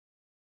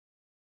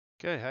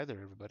Okay, hi there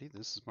everybody.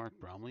 This is Mark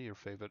Bromley, your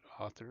favorite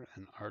author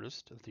and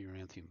artist of the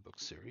Yoranthium book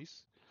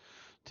series.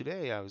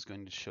 Today I was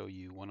going to show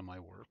you one of my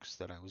works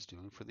that I was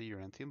doing for the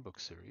Yoranthium book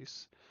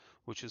series,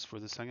 which is for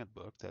the second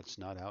book that's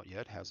not out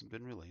yet, hasn't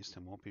been released,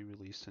 and won't be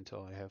released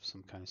until I have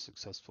some kind of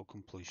successful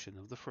completion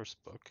of the first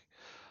book,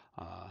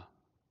 uh,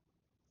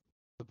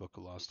 the Book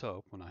of Lost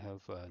Hope. When I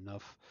have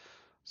enough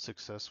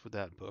success with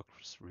that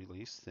book's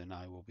release, then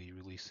I will be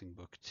releasing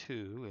book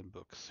 2 and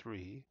book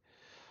 3.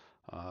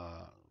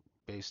 Uh,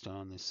 based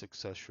on the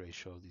success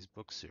ratio of these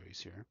book series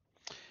here.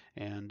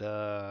 And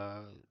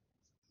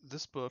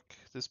this book,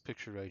 this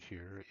picture right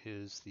here,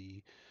 is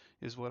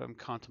what I'm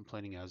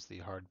contemplating as the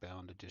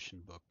hardbound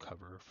edition book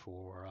cover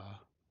for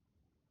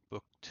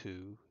book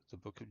 2, the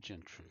Book of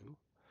Jintru.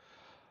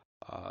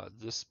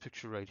 This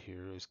picture right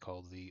here is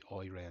called the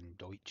Oiran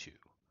Dochu,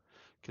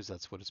 because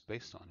that's what it's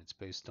based on. It's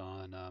based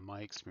on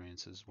my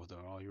experiences with the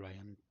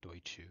Oiran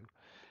Dochu,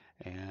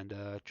 and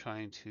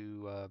trying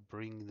to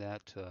bring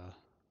that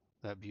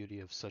beauty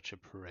of such a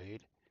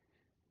parade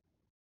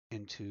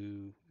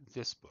into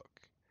this book.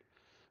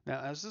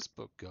 Now, as this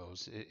book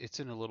goes, it's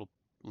in a little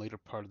later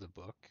part of the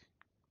book,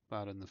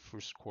 about in the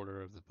first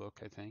quarter of the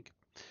book, I think,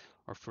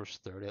 or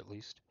first third at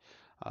least,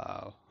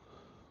 uh,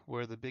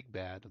 where the big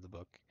bad of the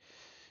book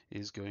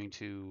is going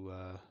to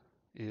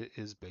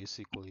is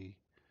basically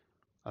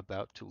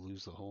about to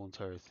lose the whole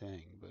entire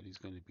thing, but he's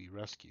going to be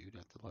rescued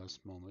at the last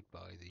moment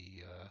by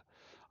the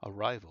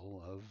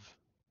arrival of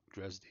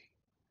Dresdy.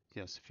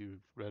 Yes, if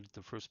you've read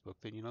the first book,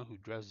 then you know who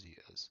Dresdy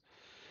is.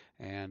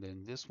 And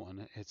in this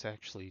one, it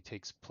actually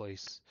takes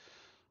place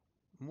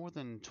more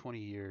than 20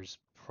 years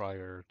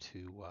prior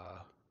to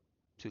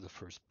the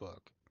first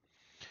book.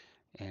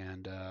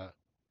 And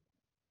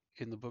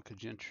in the Book of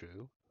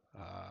Jintru,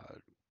 uh,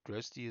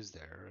 Dresdy is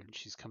there, and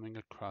she's coming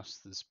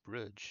across this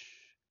bridge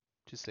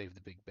to save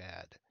the big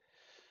bad.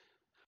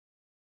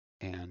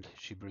 And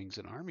she brings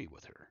an army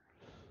with her.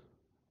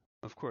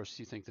 Of course,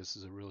 you think this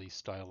is a really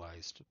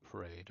stylized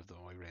parade of the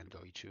Oiran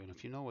Dochu, and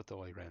if you know what the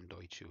Oiran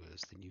Dochu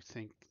is,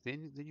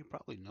 then you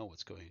probably know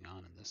what's going on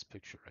in this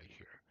picture right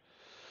here.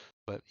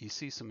 But you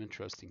see some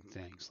interesting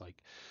things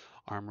like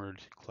armored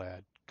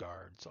clad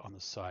guards on the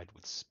side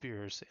with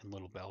spears and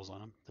little bells on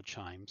them, the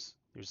chimes.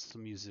 There's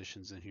some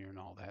musicians in here and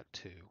all that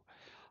too,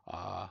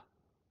 uh,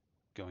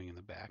 going in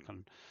the back.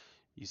 And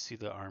you see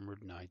the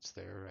armored knights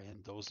there,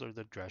 and those are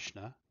the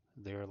Dreshna.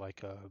 They're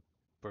like a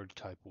bird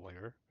type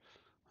warrior.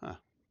 Huh,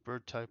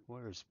 bird type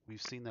warriors.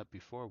 We've seen that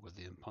before with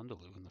the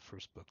Impundaloo in the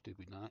first book, did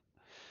we not?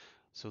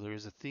 So there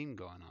is a theme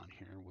going on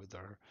here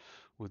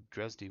with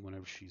Dresdy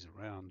whenever she's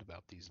around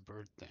about these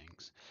bird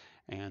things.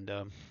 And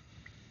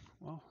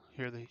well,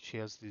 she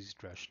has these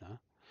Dreshna,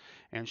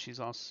 and she's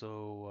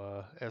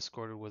also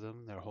escorted with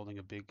them. They're holding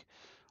a big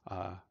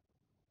uh,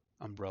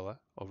 umbrella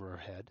over her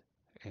head,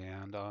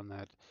 and on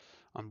that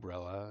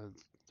umbrella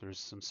there's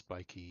some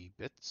spiky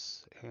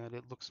bits, and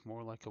it looks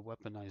more like a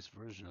weaponized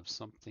version of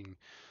something.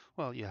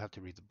 Well, you have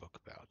to read the book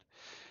about.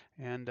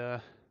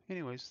 And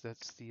anyways,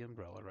 that's the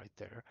umbrella right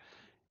there.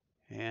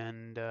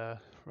 And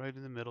right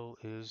in the middle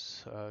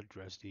is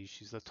Dresdy.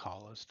 She's the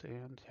tallest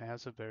and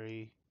has a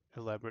very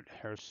elaborate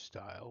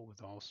hairstyle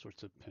with all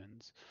sorts of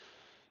pins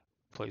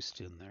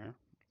placed in there.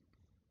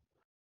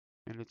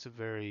 And it's a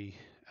very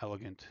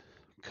elegant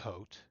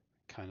coat,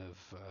 kind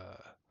of,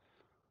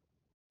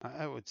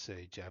 I would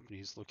say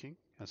Japanese looking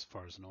as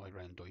far as an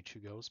Oiran Deutsche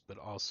goes, but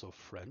also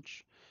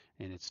French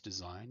in its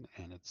design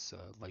and its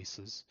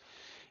laces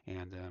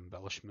and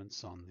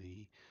embellishments on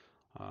the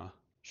uh,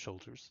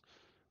 shoulders.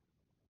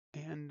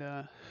 And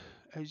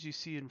as you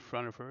see in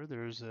front of her,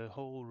 there's a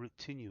whole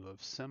retinue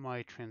of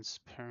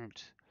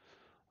semi-transparent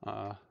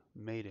uh,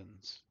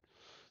 maidens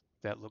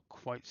that look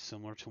quite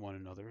similar to one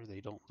another. They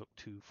don't look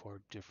too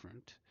far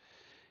different,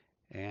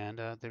 and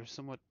they're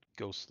somewhat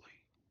ghostly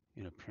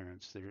in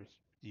appearance.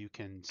 You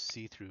can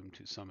see through them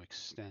to some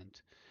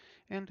extent,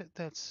 and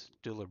that's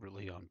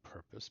deliberately on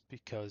purpose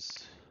because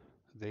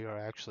they are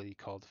actually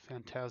called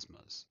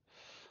phantasmas.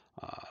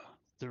 Uh,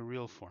 their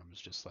real form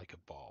is just like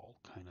a ball,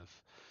 kind of.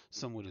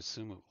 Some would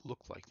assume it would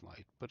look like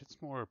light, but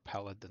it's more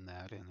pallid than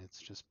that, and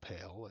it's just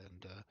pale,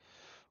 and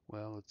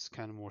well, it's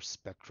kind of more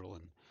spectral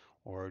in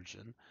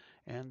origin.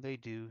 And they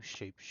do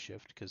shape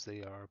shift because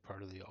they are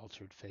part of the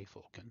altered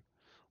Feyfolken,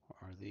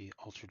 or the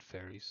altered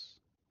fairies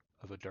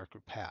of a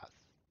darker path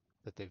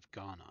that they've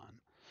gone on.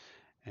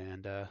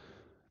 And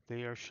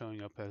they are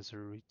showing up as a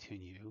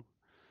retinue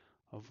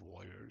of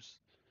warriors.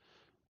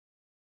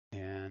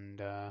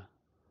 And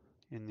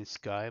in the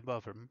sky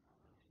above them,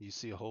 you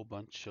see a whole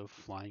bunch of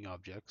flying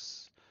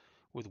objects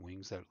with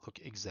wings that look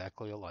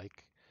exactly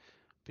alike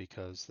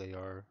because they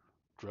are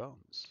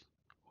drones.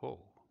 Oh,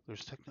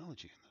 there's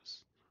technology in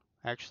this.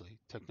 Actually,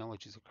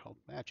 technologies are called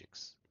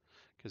magics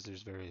because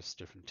there's various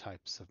different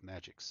types of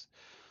magics,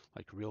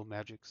 like real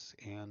magics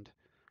and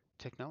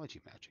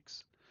technology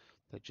magics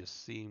that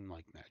just seem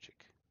like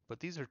magic. But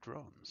these are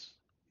drones.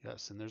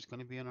 Yes, and there's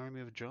going to be an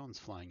army of drones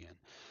flying in.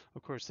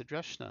 Of course, the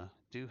Dreshna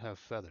do have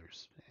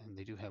feathers and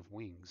they do have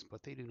wings,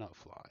 but they do not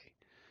fly.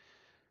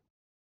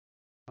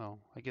 Well,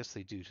 I guess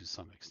they do to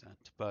some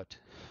extent, but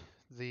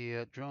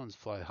the drones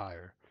fly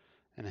higher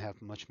and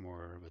have much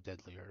more of a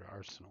deadlier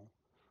arsenal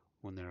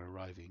when they're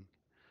arriving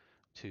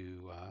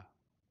to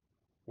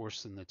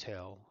worsen the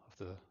tale of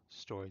the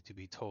story to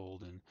be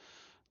told in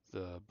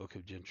the Book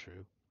of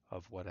Jintru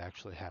of what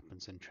actually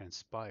happens and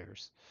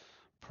transpires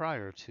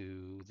prior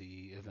to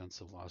the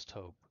events of Lost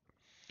Hope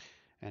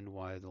and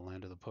why the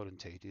land of the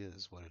potentate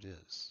is what it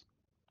is.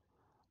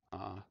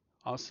 Uh,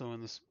 Also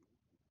in this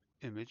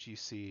image you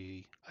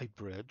see a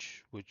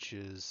bridge, which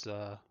is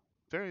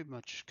very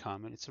much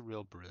common. It's a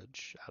real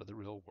bridge out of the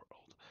real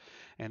world,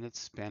 and it's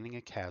spanning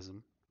a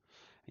chasm,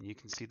 and you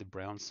can see the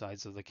brown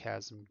sides of the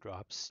chasm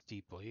drop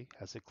steeply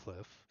as a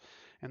cliff,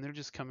 and they're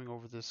just coming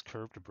over this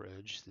curved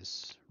bridge,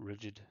 this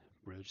rigid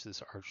bridge,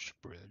 this arched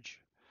bridge.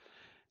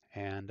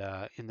 And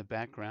in the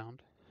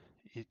background,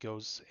 it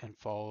goes and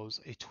follows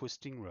a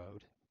twisting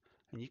road.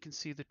 And you can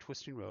see the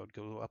twisting road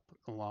go up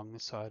along the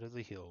side of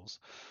the hills,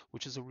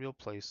 which is a real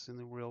place in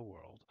the real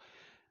world.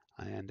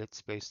 And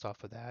it's based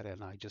off of that,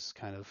 and I just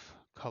kind of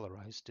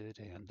colorized it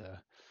and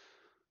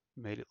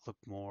made it look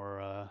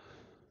more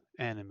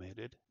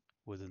animated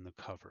within the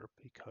cover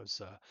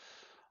because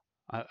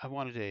I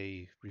wanted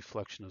a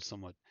reflection of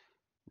somewhat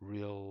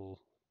real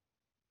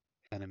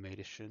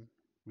animation,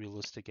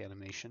 realistic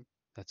animation.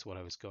 That's what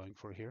I was going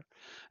for here.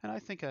 And I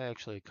think I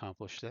actually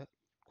accomplished that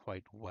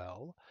quite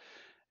well.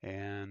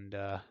 And,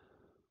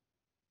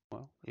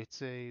 well,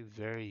 it's a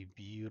very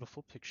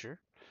beautiful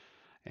picture.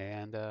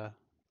 And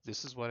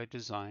this is what I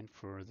designed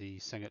for the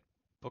Senget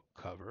book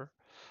cover.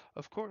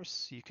 Of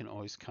course, you can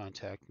always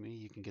contact me.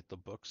 You can get the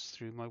books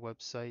through my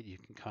website. You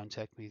can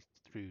contact me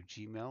through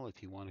Gmail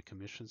if you want to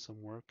commission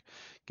some work,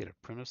 get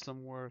a print of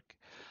some work.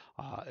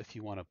 If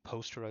you want a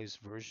posterized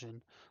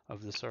version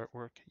of this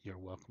artwork, you're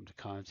welcome to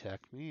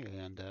contact me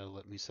and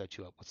let me set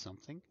you up with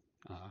something,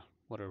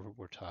 whatever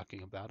we're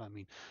talking about. I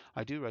mean,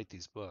 I do write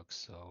these books,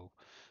 so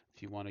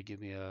if you want to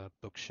give me a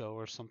book show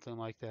or something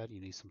like that,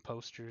 you need some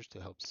posters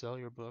to help sell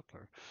your book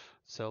or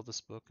sell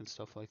this book and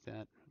stuff like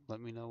that, let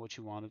me know what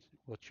you wanted,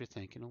 what you're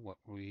thinking, and what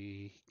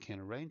we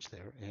can arrange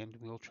there, and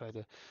we'll try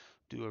to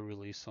do a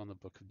release on the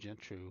Book of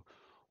Jintru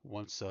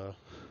once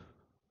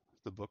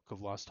the Book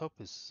of Lost Hope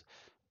is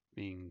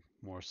being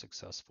more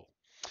successful.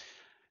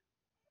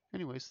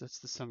 Anyways, that's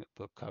the Summit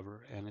book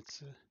cover, and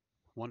it's a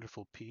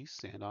wonderful piece.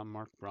 And I'm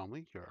Mark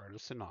Bromley, your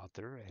artist and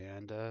author,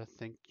 and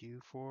thank you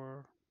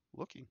for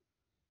looking.